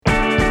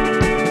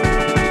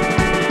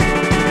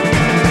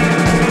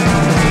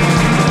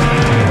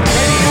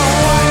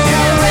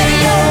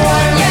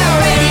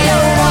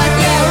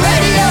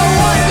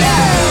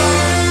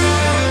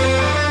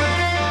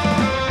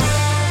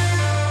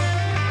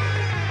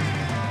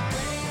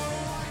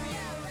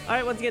All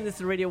right, once again, this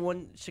is Radio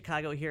 1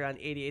 Chicago here on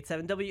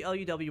 88.7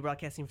 WLUW,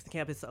 broadcasting from the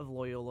campus of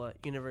Loyola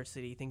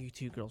University. Thank you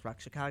to Girls Rock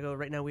Chicago.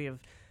 Right now we have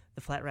the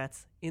Flat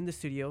Rats in the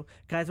studio.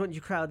 Guys, why don't you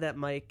crowd that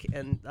mic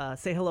and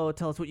say hello,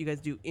 tell us what you guys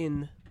do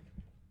in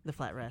the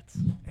Flat Rats.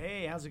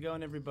 Hey, how's it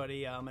going,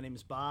 everybody? My name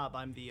is Bob.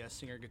 I'm the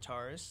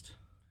singer-guitarist.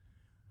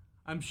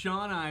 I'm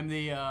Sean. I'm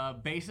the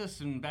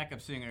bassist and backup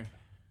singer.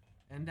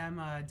 And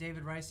I'm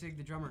David Reisig,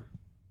 the drummer.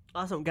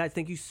 Awesome. Guys,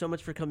 thank you so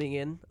much for coming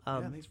in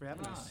Thanks for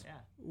having us.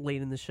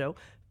 late in the show.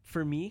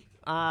 For me,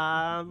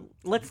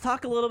 let's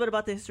talk a little bit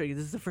about the history.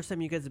 This is the first time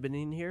you guys have been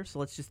in here, so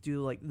let's just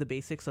do like the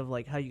basics of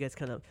like how you guys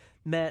kind of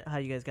met, how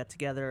you guys got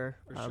together,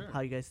 Sure. how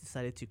you guys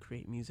decided to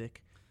create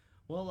music.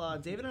 Well,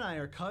 David and I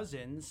are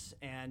cousins,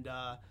 and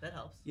That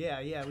helps.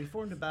 yeah, we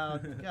formed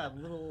about a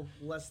little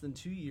less than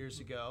 2 years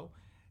ago,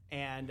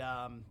 and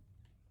I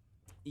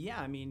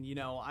mean, you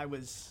know, I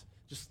was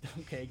just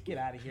okay. Get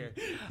out of here.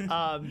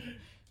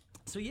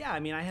 So yeah, I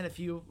mean, I had a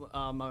few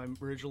my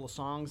original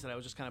songs that I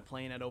was just kind of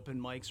playing at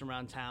open mics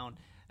around town,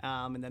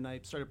 and then I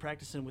started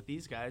practicing with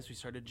these guys. We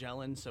started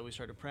gelling, so we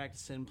started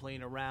practicing,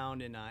 playing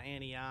around in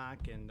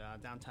Antioch and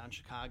downtown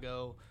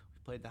Chicago.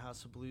 We played the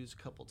House of Blues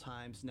a couple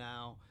times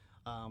now.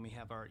 We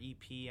have our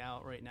EP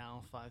out right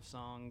now, 5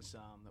 songs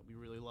that we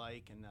really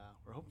like, and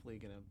we're hopefully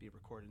going to be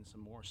recording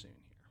some more soon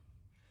here.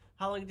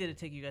 How long did it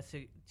take you guys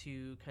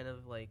to kind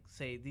of like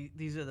say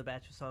these are the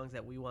batch of songs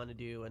that we want to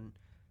do, and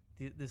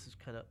this is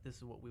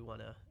what we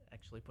want to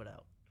actually put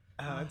out?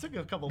 It took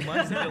a couple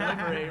months to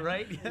deliberate,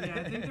 right?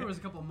 Yeah, I think there was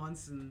a couple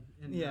months in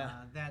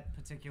that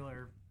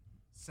particular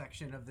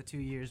section of the 2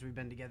 years we've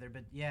been together.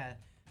 But yeah,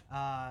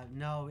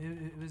 no,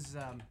 it was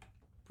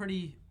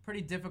pretty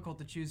difficult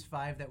to choose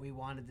 5 that we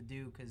wanted to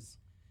do because,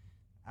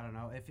 I don't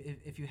know,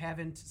 if you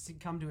haven't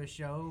come to a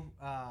show,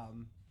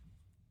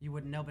 you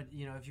wouldn't know. But,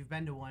 you know, if you've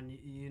been to one,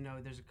 you know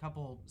there's a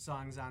couple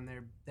songs on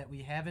there that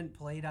we haven't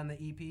played on the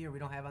EP or we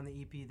don't have on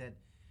the EP that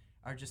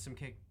are just some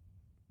kick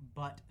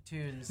butt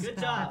tunes. Good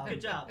job,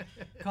 good job.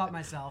 Caught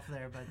myself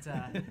there,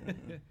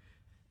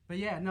 but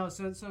yeah, no.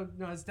 So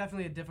no, it's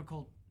definitely a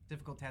difficult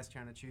task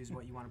trying to choose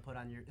what you want to put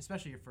on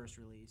especially your first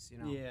release. You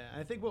know. Yeah,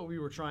 I think what we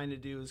were trying to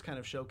do is kind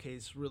of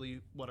showcase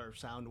really what our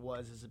sound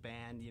was as a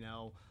band. You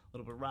know, a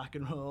little bit rock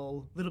and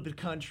roll, a little bit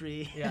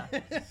country. Yeah.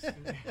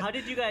 How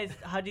did you guys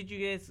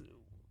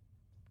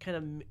kind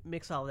of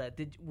mix all that?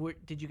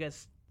 Did you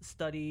guys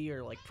study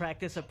or like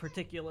practice a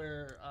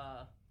particular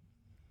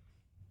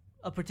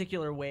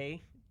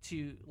way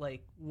to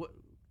like what,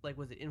 like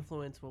was it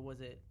influence? What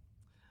was it?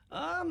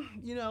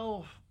 You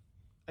know,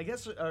 I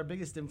guess our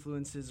biggest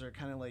influences are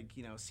kind of like,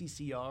 you know,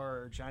 CCR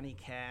or Johnny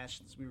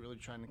Cash. We were really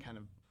trying to kind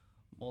of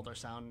mold our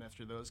sound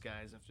after those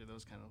guys, after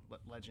those kind of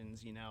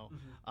legends, you know.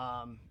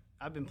 Mm-hmm.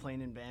 I've been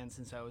playing in bands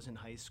since I was in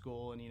high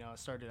school, and, you know, I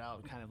started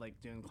out kind of like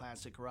doing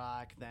classic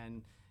rock.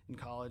 Then in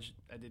college,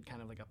 I did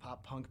kind of like a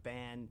pop punk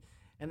band.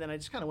 And then I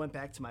just kind of went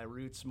back to my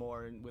roots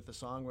more with the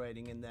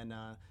songwriting, and then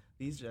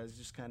these guys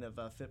just kind of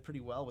fit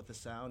pretty well with the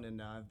sound,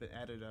 and I've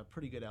added a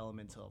pretty good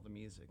element to all the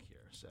music here.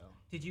 So,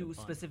 did you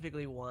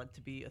specifically want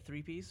to be a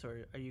 3-piece,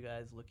 or are you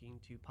guys looking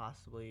to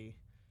possibly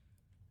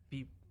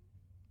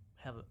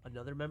have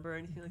another member or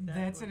anything like that?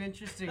 That's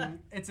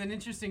it's an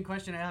interesting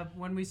question.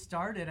 When we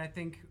started, I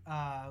think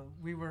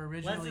we were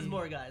originally less is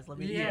more, guys. Let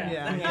me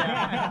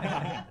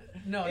yeah.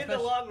 No, in the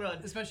long run,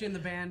 especially in the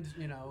band,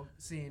 you know,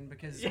 scene,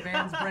 because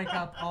bands break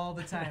up all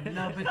the time.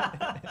 No, but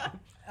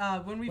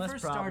when we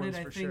first started,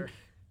 I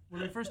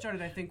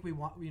think we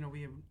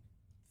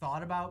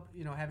thought about,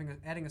 you know,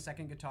 adding a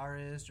second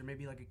guitarist or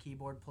maybe like a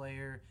keyboard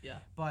player. Yeah.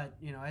 But,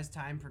 you know, as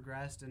time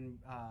progressed and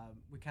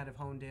we kind of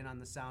honed in on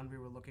the sound we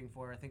were looking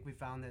for, I think we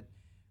found that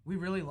we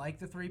really like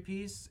the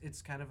 3-piece.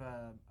 It's kind of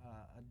a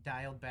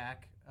dialed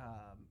back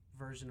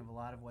version of a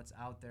lot of what's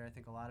out there. I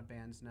think a lot of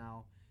bands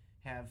now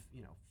have,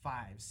 you know,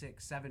 5,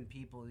 6, 7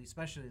 people,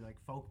 especially like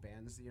folk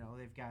bands. You know,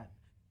 they've got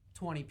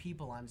 20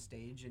 people on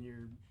stage, and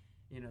you're,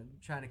 you know,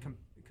 trying to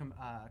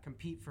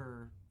compete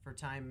for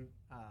time.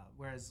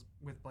 Whereas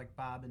with like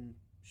Bob and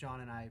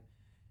Sean and I,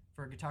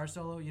 for a guitar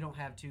solo, you don't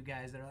have 2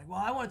 guys that are like,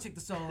 well, I want to take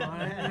the solo.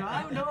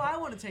 I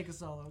want to take a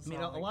solo. I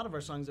mean, a lot of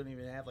our songs don't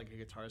even have like a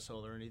guitar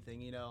solo or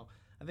anything. You know,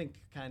 I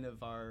think kind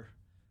of our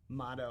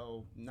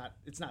motto,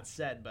 it's not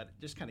said, but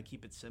just kind of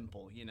keep it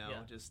simple. You know,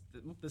 just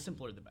the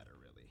simpler the better,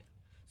 really.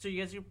 So you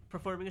guys are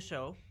performing a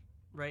show,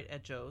 right,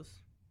 at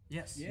Joe's?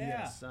 Yes. Yeah.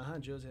 Yes.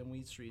 Joe's on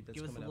Weed Street.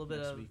 That's Give us a little bit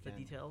of the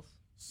details.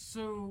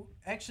 So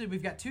actually,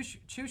 we've got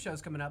two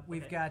shows coming up.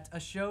 We've got a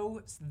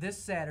show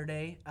this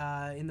Saturday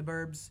in the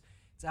Burbs.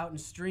 It's out in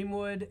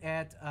Streamwood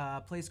at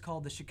a place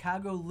called the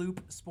Chicago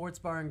Loop Sports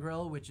Bar and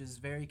Grill, which is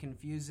very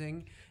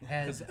confusing,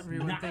 as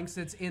everyone thinks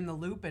it's in the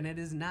Loop, and it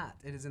is not.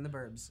 It is in the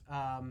Burbs.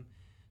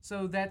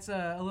 So that's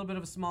a little bit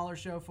of a smaller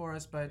show for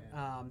us, but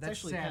that's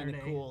actually Saturday.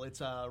 kind of cool. It's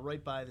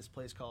right by this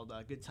place called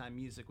Good Time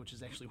Music, which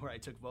is actually where I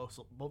took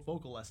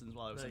vocal lessons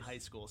while I was in high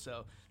school. So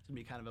it's going to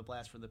be kind of a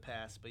blast from the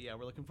past. But yeah,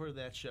 we're looking forward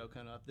to that show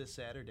coming up this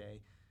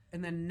Saturday.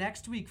 And then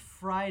next week,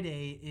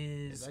 Friday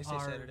is Did I say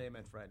Saturday? I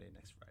meant Friday.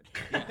 Next Friday.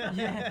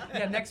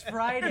 yeah, next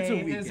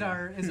Friday is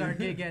our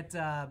gig at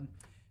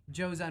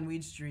Joe's on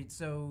Weed Street.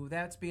 So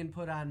that's being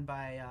put on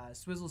by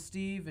Swizzle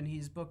Steve, and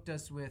he's booked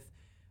us with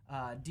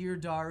Dear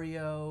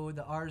Dario,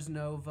 the Ars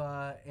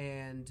Nova,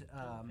 and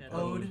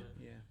Ode.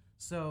 Yeah.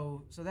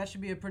 So that should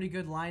be a pretty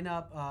good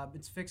lineup.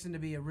 It's fixing to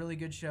be a really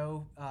good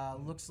show.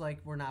 Looks like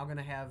we're now going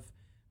to have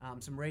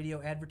some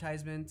radio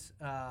advertisement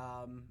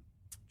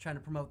trying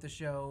to promote the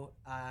show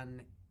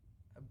on,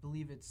 I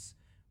believe it's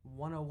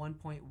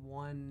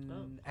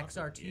 101.1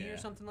 XRT or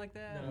something like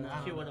that. No,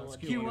 Q101.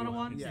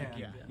 Q101?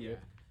 Yeah.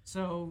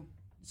 So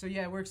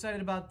yeah, we're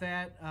excited about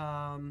that.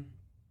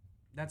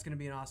 That's going to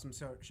be an awesome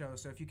show.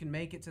 So if you can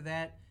make it to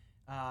that,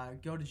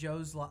 go to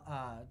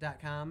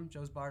joesbar.com,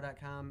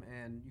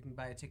 and you can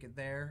buy a ticket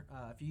there.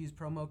 If you use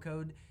promo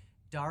code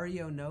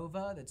Dario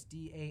Nova, that's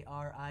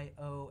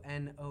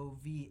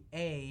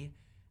DARIONOVA,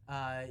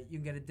 you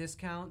can get a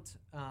discount,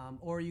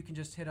 or you can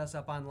just hit us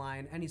up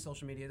online, any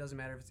social media. It doesn't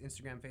matter if it's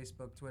Instagram,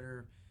 Facebook,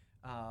 Twitter,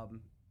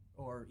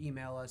 or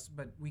email us,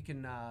 but we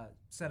can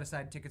set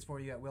aside tickets for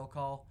you at will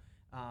call,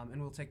 and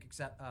we'll take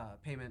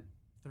payment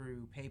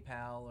through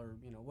PayPal or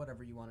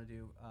whatever you want to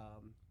do.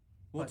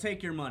 We'll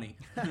take your money.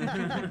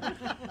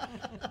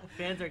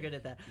 Fans are good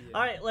at that. Yeah.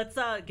 All right, let's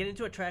get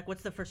into a track.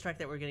 What's the first track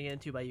that we're going to get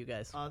into by you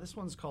guys? This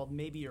one's called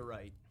Maybe You're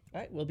Right. All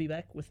right, we'll be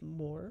back with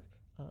more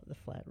The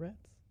Flat Rats.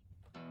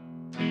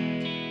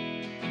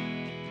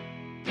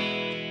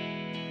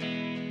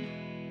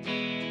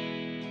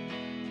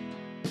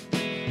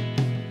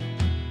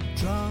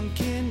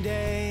 Drunken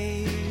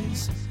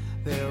days,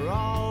 they're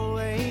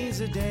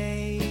always a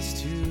days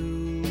to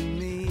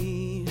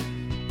me.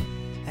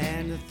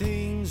 And the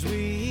things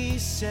we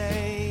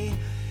say,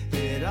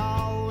 it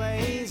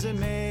always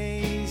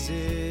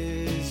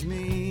amazes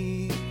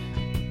me.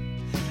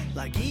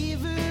 Like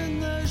even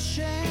the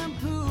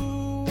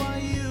shampoo I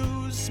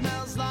use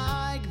smells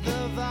like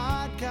the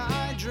vodka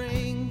I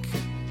drink.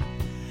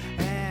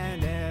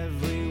 And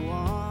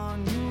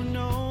everyone who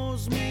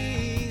knows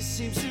me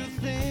seems to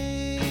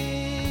think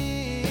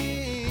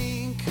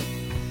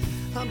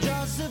I'm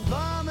just a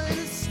bum and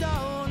a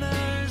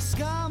stoner,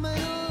 scum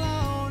and a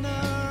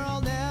loner.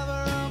 I'll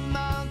never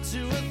amount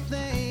to a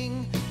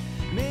thing.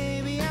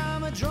 Maybe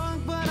I'm a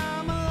drunk, but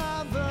I'm a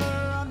lover.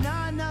 I'm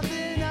not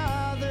nothing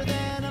other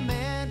than a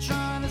man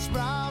trying to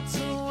sprout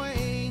some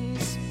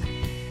wings.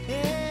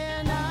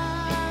 And I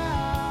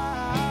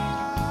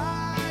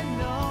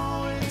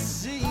know it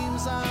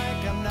seems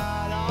like I'm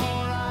not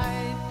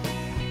alright.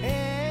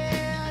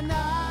 And I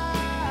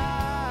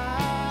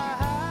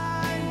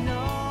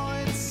know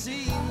it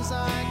seems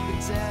like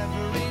it's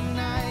every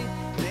night.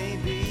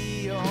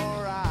 Maybe you're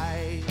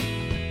right.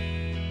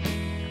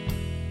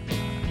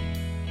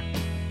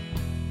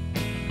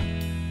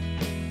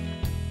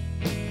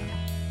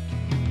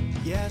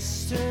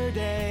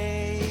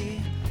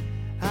 Yesterday,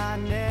 I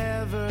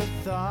never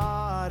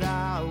thought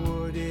I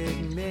would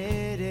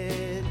admit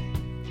it.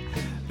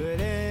 But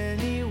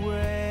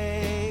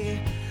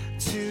anyway,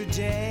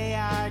 today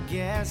I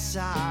guess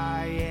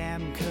I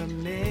am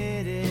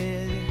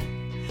committed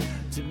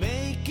to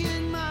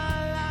making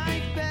my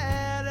life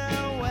better.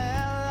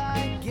 Well,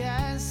 I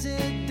guess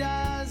it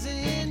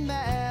doesn't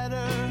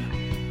matter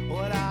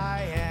what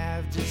I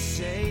have to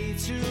say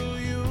to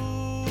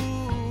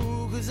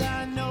you, 'cause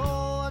I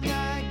know I'm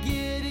not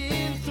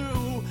getting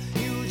through.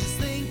 You just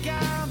think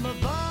I'm a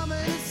bum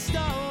and a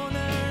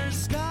stoner,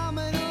 scum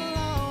and a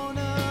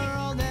loner.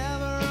 I'll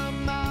never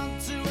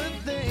amount to a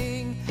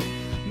thing.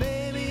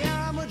 Maybe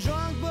I'm a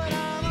drunk, but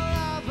I'm a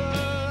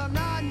lover. I'm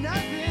not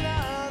nothing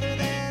other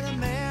than a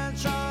man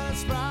trying to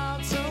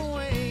sprout some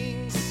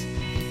wings.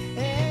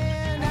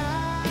 And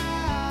I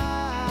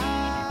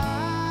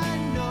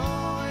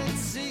know it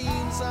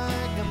seems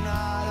like I'm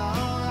not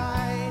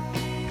alright.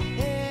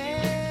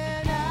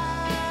 And I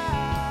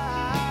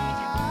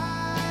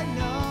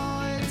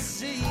know it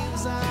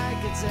seems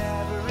like it's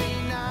every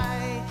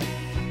night.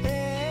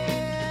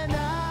 And I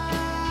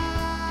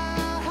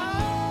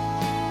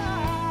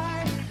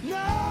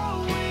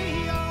know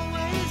we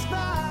always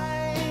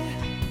fight.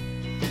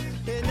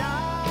 And I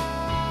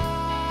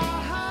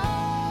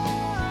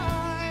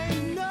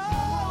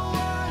know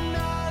I'm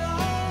not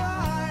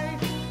alright.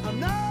 I'm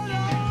not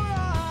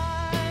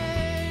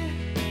alright.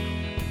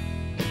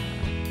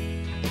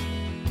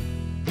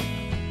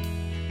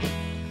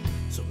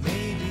 So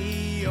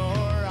maybe you're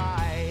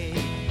right.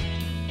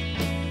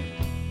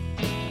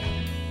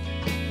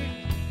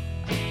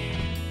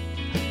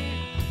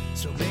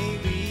 So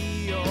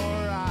maybe you're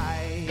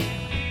right.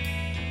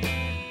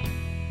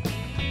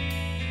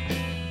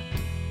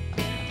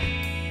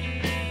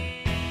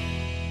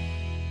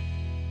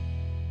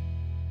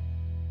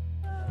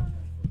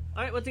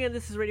 All right, once again,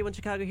 this is Radio 1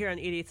 Chicago here on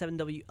 88.7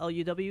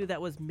 WLUW.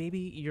 That was Maybe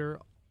You're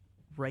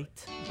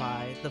Right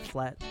by The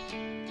Flat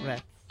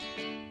Rats.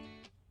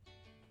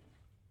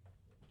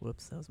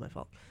 Whoops, that was my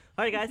fault.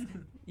 All right, guys,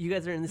 you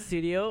guys are in the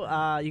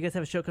studio. You guys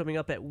have a show coming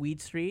up at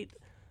Weed Street.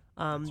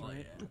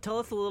 Tell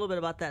us a little bit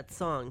about that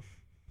song.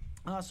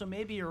 So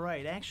Maybe You're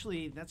Right.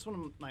 Actually, that's one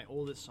of my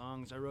oldest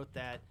songs. I wrote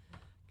that,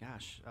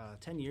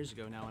 10 years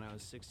ago now when I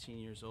was 16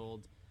 years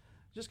old.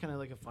 Just kind of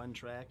like a fun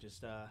track,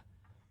 just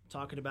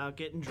talking about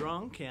getting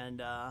drunk and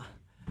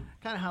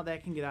kind of how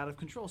that can get out of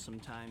control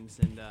sometimes.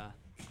 And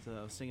so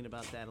I was thinking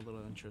about that, a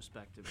little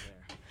introspective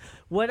there.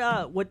 What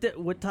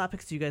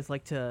topics do you guys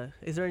like to?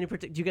 Is there any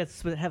particular? Do you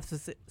guys have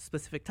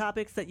specific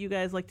topics that you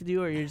guys like to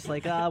do, or you're just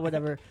like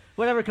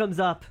whatever comes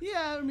up?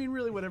 Yeah, I mean,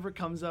 really, whatever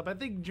comes up. I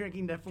think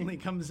drinking definitely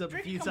comes up a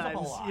few Drinking times.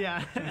 comes up a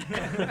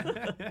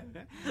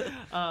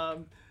lot. Yeah.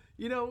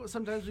 You know,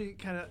 sometimes we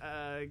kind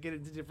of get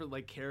into different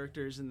like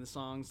characters in the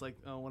songs. Like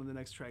one of the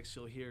next tracks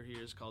you'll hear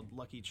here is called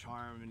 "Lucky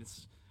Charm," and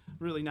it's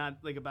really not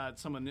like about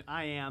someone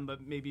I am,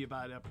 but maybe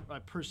about a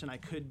person I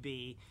could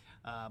be.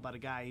 About a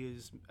guy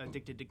who's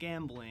addicted to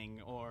gambling,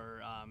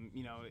 or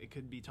you know, it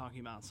could be talking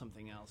about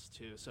something else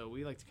too. So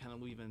we like to kind of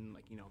weave in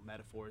like, you know,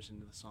 metaphors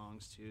into the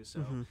songs too.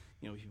 So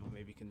you know, people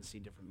maybe can see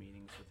different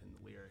meanings within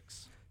the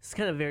lyrics. It's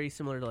kind of very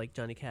similar to like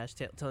Johnny Cash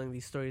telling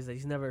these stories that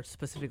he's never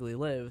specifically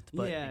lived,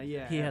 but Yeah,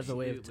 he has a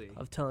way absolutely.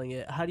 of telling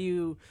it. How do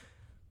you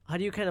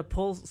kind of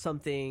pull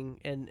something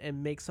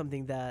and make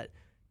something that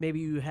maybe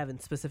you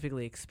haven't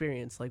specifically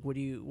experienced? Like, what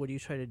do you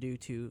try to do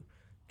to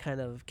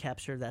kind of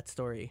capture that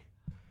story?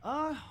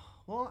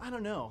 Well, I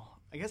don't know.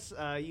 I guess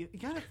you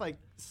kind of like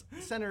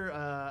center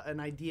an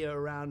idea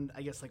around.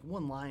 I guess like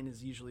one line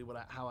is usually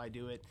how I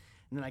do it,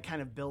 and then I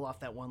kind of build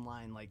off that one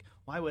line. Like,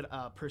 why would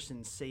a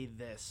person say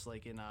this?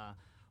 Like in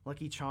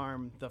Lucky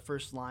Charm, the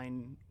first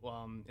line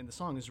in the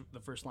song is the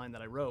first line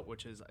that I wrote,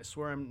 which is, "I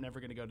swear I'm never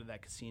going to go to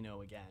that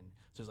casino again."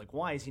 So it's like,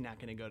 why is he not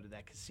going to go to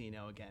that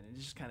casino again? And it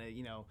just kind of,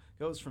 you know,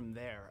 goes from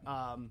there.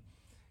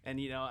 And,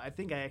 you know, I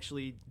think I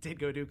actually did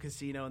go to a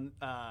casino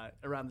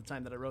around the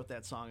time that I wrote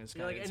that song. It's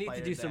You're kind like, of I need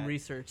to do some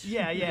research.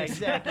 Yeah,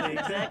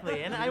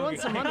 exactly. And I won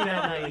some money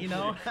that night, you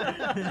know?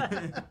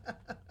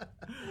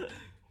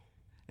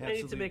 I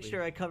need to make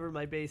sure I cover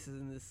my bases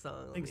in this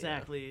song.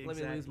 Exactly. Let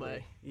me lose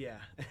my... Yeah.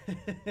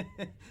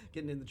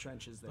 Getting in the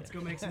trenches there. Let's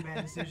go make some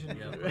bad decisions.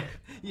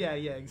 Yeah,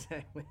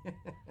 exactly.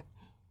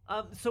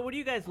 So what do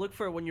you guys look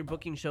for when you're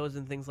booking shows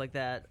and things like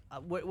that?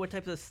 What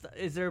types of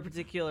is there a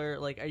particular,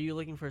 like, are you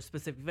looking for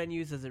specific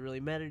venues? Does it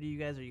really matter to you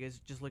guys? Are you guys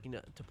just looking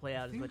to play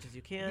out as much as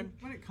you I can? think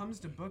when it comes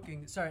to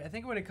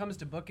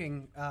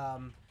booking,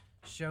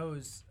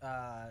 shows,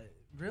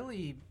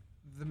 really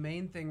the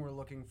main thing we're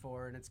looking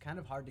for, and it's kind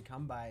of hard to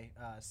come by,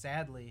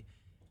 sadly,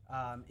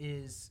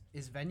 is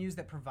venues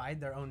that provide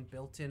their own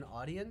built-in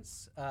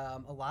audience. A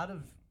lot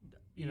of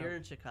You're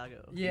in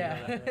Chicago. Yeah.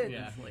 You know that, right?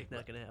 Yeah. It's like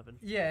not gonna happen.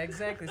 Yeah,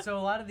 exactly. So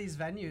a lot of these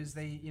venues,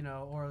 they, you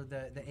know, or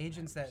the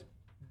agents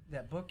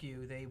that book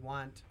you, they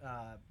want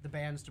the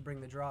bands to bring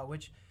the draw,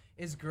 which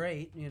is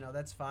great. You know,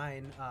 that's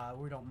fine.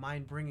 We don't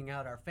mind bringing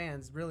out our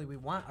fans. Really, we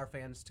want our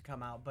fans to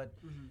come out, but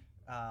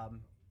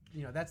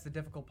you know, that's the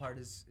difficult part.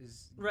 Is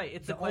Right.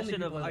 It's the a question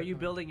only of, people are that you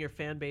come. building your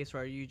fan base, or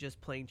are you just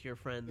playing to your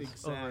friends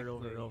over and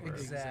over and over?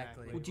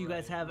 Exactly. Do you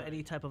guys Right, have right.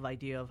 any type of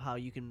idea of how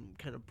you can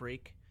kind of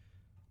break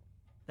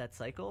that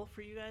cycle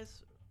for you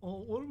guys?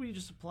 Well, what did we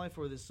just apply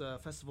for? This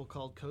festival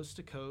called Coast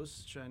to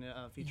Coast, trying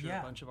to feature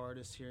Yeah. a bunch of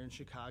artists here in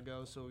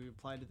Chicago. So we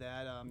applied to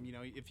that. You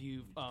know, if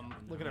you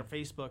look at our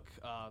Facebook,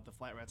 the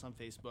Flat Rats on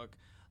Facebook,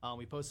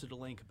 we posted a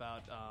link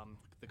about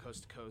the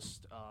Coast to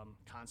Coast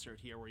concert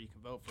here, where you can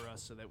vote for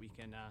us so that we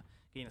can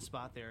gain a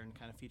spot there and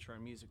kind of feature our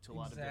music to a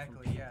lot of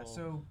different people. Yeah.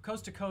 So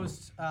Coast to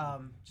Coast,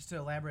 just to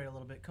elaborate a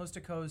little bit, Coast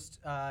to Coast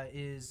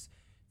is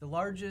the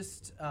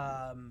largest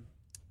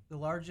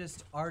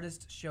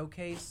artist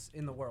showcase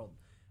in the world.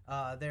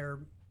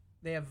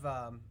 They have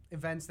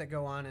events that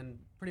go on in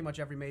pretty much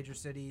every major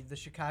city. The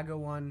Chicago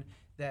one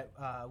that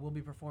we'll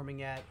be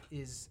performing at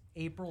is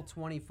April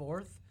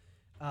 24th.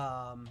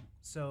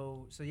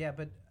 So yeah,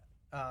 but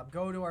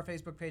go to our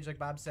Facebook page, like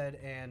Bob said,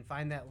 and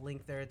find that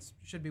link there. It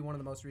should be one of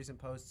the most recent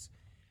posts,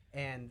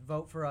 and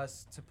vote for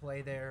us to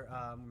play there.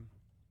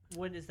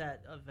 When does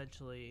that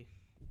eventually?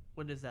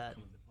 When does that?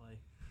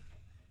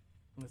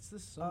 It's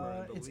this summer,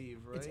 I it's-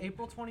 believe, right? It's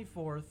April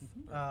 24th.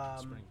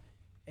 Spring.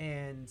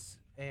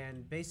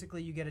 And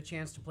basically you get a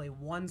chance to play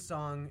one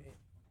song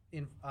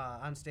in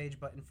on stage,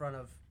 but in front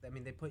of, I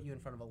mean, they put you in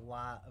front of a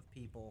lot of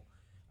people.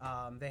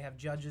 They have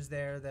judges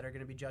there that are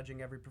going to be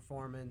judging every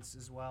performance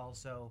as well.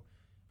 So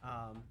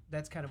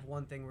that's kind of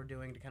one thing we're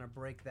doing to kind of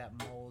break that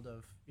mold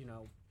of, you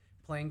know,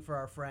 playing for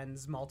our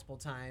friends multiple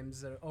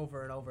times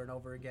over and over and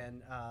over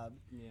again.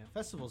 Yeah,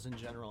 festivals in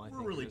general, I think.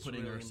 We're really is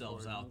putting really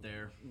ourselves important. out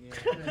there.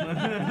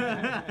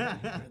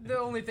 Yeah. The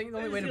only way to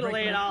Gonna break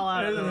lay it the- all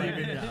out. on the line.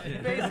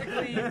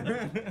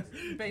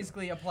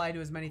 basically apply to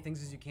as many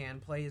things as you can,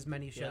 play as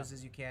many shows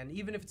as you can,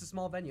 even if it's a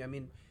small venue. I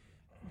mean,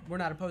 we're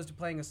not opposed to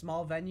playing a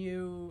small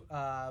venue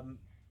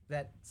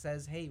that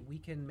says, hey, we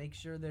can make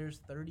sure there's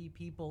 30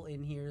 people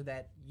in here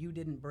that you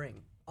didn't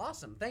bring.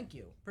 Awesome, thank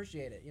you,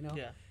 appreciate it, you know?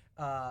 Yeah.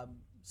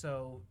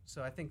 So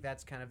I think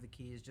that's kind of the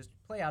key, is just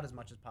play out as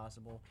much as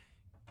possible.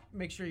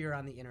 Make sure you're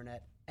on the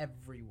internet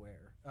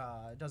everywhere.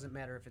 It doesn't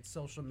matter if it's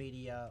social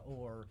media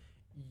or,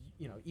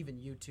 you know, even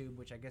YouTube,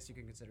 which I guess you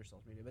can consider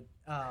social media, but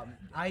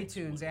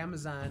iTunes,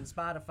 Amazon,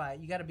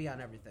 Spotify, you got to be on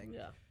everything.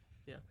 Yeah.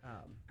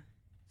 Um,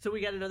 So we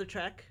got another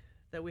track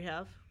that we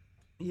have.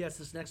 Yes,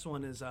 this next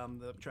one is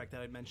the track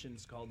that I mentioned.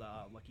 It's called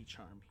Lucky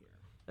Charm here.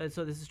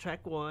 So this is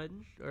track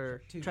 1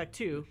 or two. track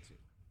 2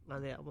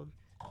 on the album,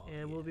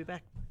 and we'll be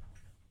back.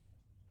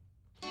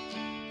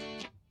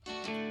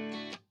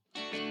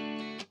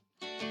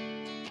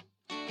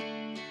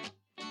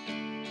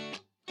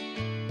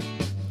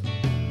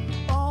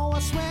 Oh, I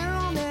swear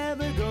I'll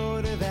never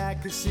go to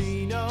that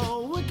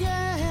casino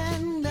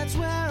again. That's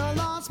where I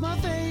lost my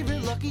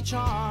favorite Lucky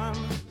Charm.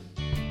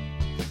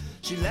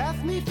 She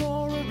left me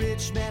for a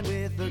rich man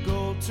with a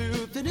gold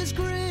tooth and his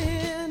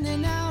grin,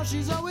 and now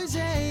she's always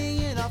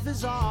hanging off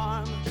his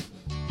arm.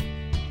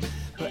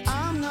 But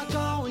I'm not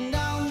going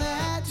down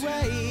that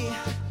way.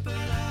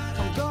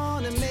 I'm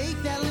gonna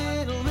make that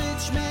little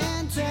rich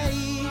man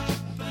pay.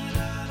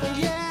 Oh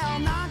yeah, I'll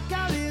knock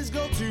out his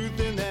gold tooth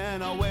and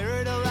then I'll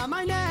wear it around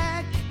my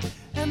neck,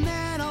 and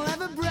then I'll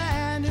have a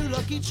brand new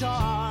Lucky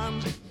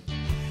Charm.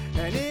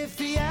 And if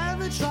he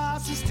ever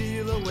tries to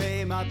steal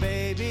away my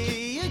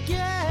baby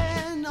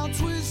again, I'll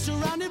twist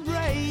around and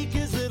break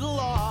his little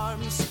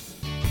arms.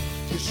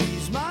 'Cause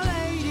she's my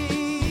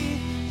lady,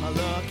 my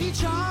Lucky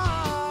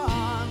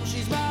Charm.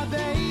 She's my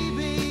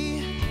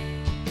baby.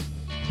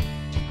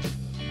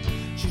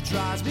 She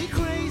drives me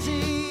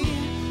crazy,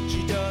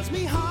 she does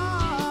me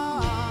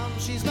harm.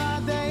 She's my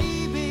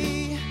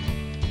baby.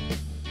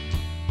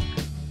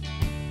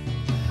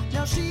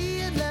 Now she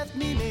had left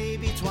me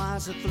maybe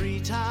twice or 3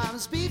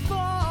 times before.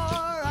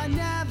 I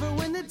never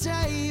win the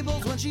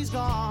tables when she's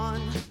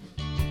gone.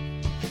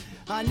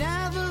 I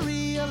never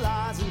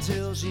realize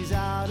until she's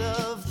out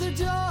of the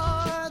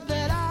door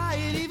that I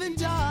had even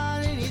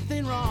done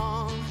anything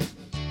wrong.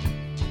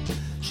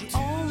 She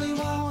only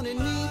wanted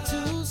me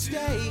to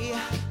stay,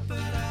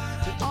 but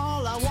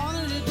all I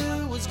wanted to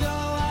do was go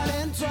out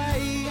and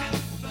play.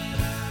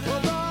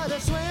 Well, but I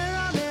swear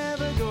I'll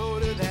never go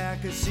to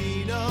that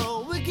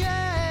casino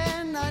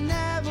again. I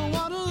never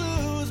want to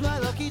lose my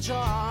Lucky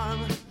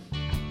Charm.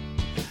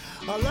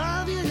 I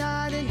love you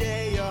night and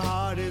day, your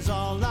heart is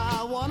all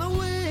I want to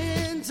win.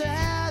 To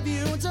have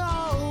you and to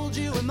hold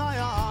you in my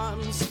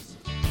arms.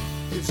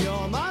 'Cause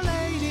you're my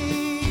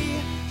lady,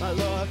 my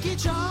Lucky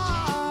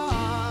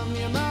Charm.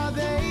 You're my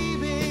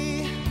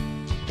baby.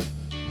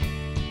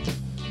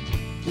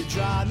 You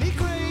drive me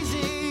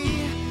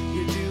crazy,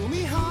 you do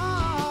me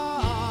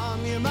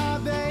harm. You're my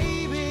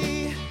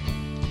baby.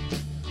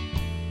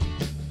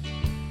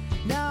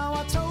 Now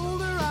I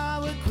told her I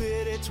would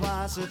quit it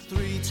twice or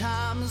 3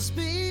 times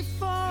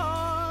before.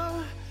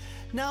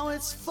 Now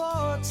it's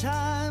 4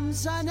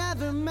 times, I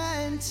never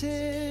meant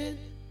it.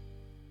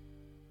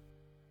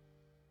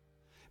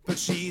 But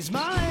she's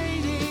my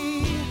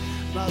lady,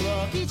 my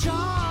Lucky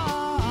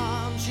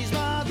Charm. She's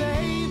my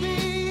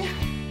baby.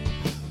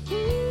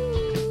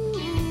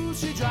 Ooh,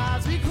 she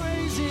drives me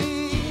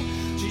crazy,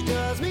 she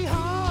does me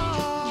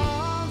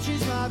harm.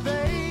 She's my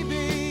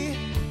baby.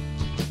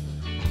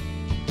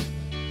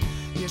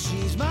 Yeah,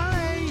 she's my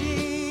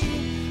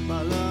lady,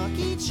 my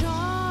Lucky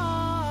Charm.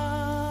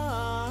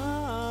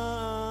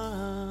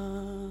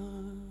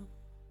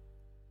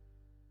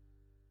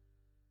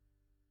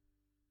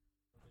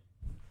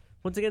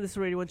 Once again, this is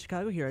Radio 1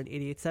 Chicago here on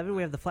 88.7.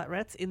 We have the Flat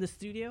Rats in the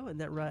studio,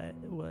 and that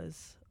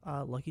was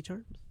Lucky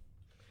Charms.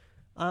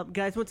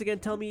 Guys, once again,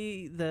 tell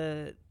me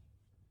the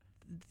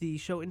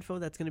show info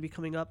that's going to be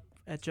coming up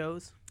at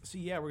Joe's. So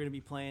yeah, we're going to be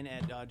playing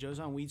at Joe's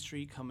on Weed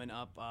Street coming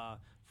up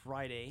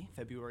Friday,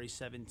 February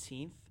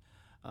 17th.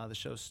 The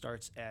show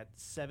starts at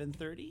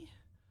 7:30.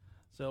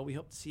 So we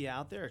hope to see you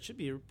out there. It should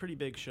be a pretty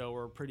big show.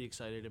 We're pretty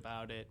excited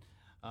about it.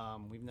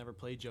 We've never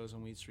played Joe's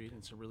on Weed Street, and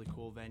it's a really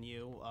cool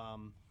venue.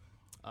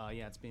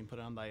 Yeah, it's being put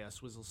on by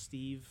Swizzle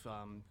Steve,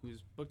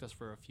 who's booked us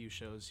for a few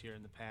shows here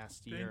in the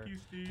past year. Thank you,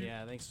 Steve.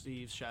 Yeah, thanks,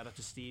 Steve. Shout out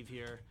to Steve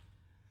here.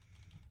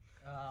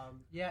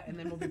 Yeah, and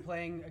then we'll be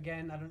playing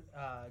again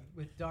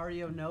with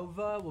Dario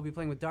Nova. We'll be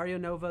playing with Dario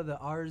Nova, the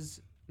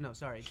Ars. No,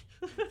 sorry.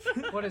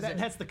 What is it?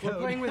 That's the We're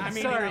code. playing with. I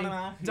mean, Sorry,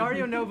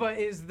 Dario Nova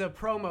is the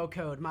promo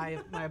code.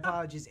 My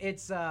apologies.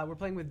 It's we're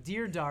playing with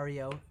Dear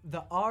Dario,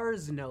 the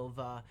Ars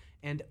Nova,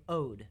 and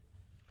Ode.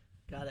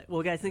 Got it.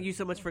 Well, guys, thank you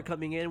so much for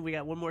coming in. We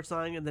got one more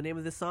song, and the name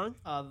of this song?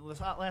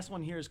 The last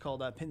one here is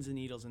called Pins and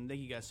Needles, and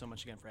thank you guys so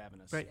much again for having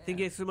us. Right. Thank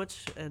you guys so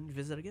much, and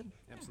visit again.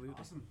 Absolutely.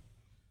 Awesome.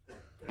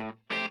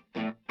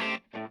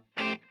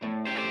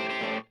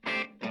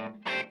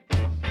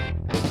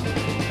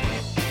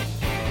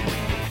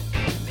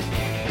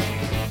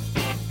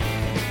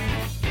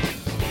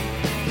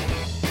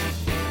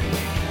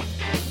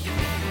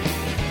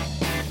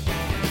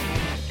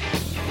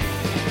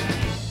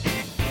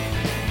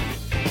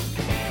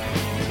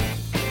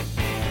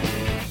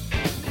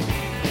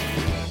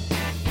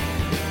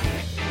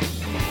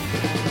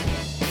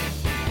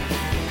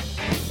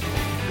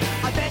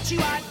 I bet you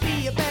I'd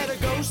be a better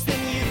ghost than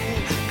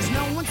you.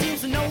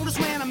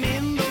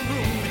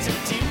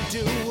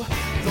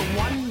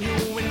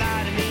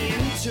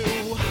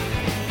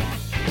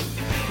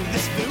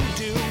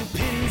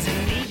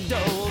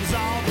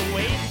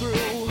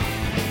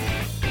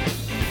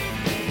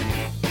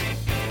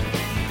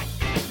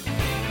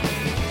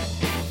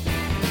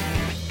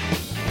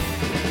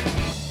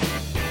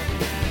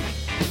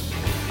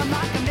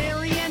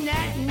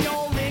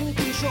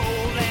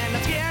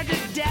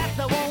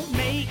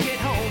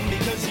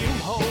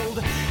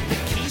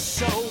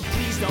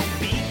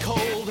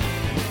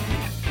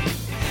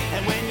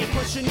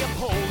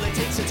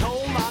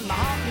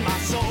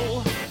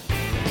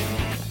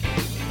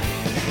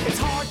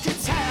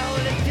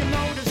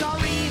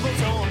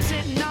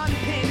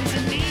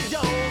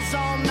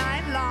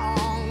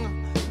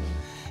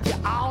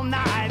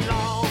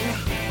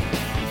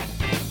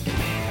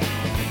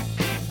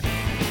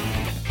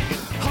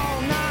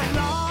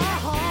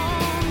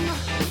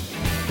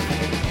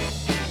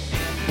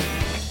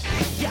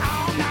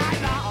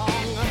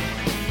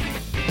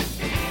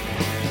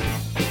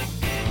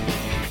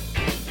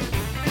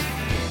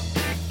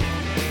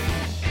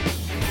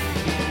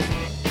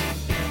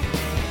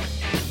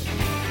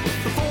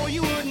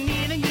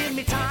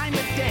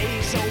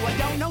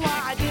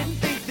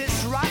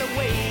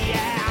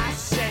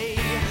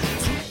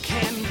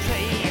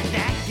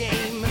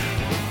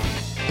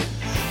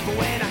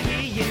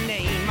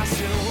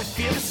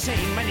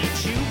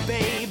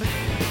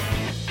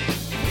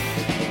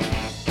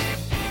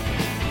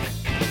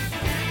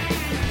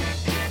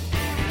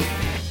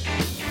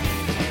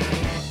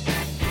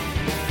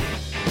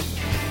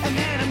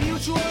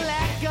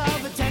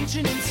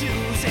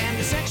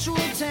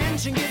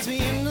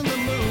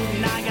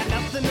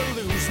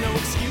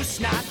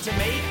 just not to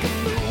make a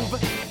move.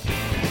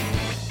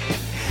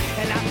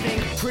 And I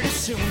think pretty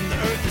soon the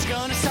earth is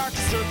gonna start to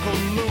circle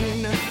the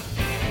moon.